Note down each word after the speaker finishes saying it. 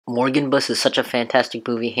Morbius is such a fantastic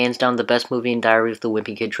movie, hands down the best movie in Diary of the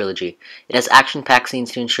Wimpy Kid trilogy. It has action-packed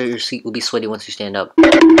scenes to ensure your seat will be sweaty once you stand up.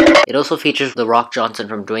 It also features The Rock Johnson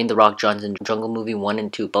from Dwayne The Rock Johnson, Jungle Movie 1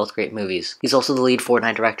 and 2, both great movies. He's also the lead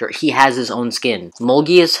Fortnite director. He has his own skin.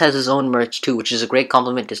 Morbius has his own merch too, which is a great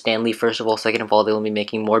compliment to Stan Lee. First of all, second of all, they'll be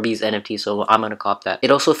making Morbius NFT, so I'm gonna cop that.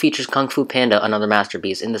 It also features Kung Fu Panda, another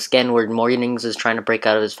masterpiece. In the skin where Mornings is trying to break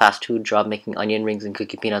out of his fast food job making onion rings and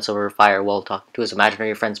cookie peanuts over a fire while talking to his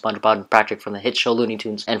imaginary friends SpongeBob and Patrick from the hit show Looney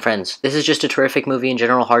Tunes and Friends. This is just a terrific movie in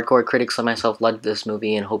general. Hardcore critics like myself loved this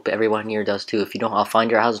movie and hope everyone here does too. If you don't, I'll find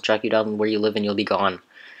your house and track you down where you live and you'll be gone.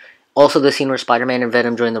 Also, the scene where Spider-Man and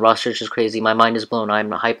Venom join the roster is crazy. My mind is blown. I'm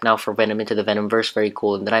hyped now for Venom into the Venomverse. Very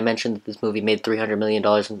cool. And then I mentioned that this movie made $300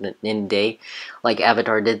 million in a day, like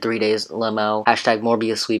Avatar did 3 days. Lemao. Hashtag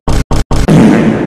Morbius sweep.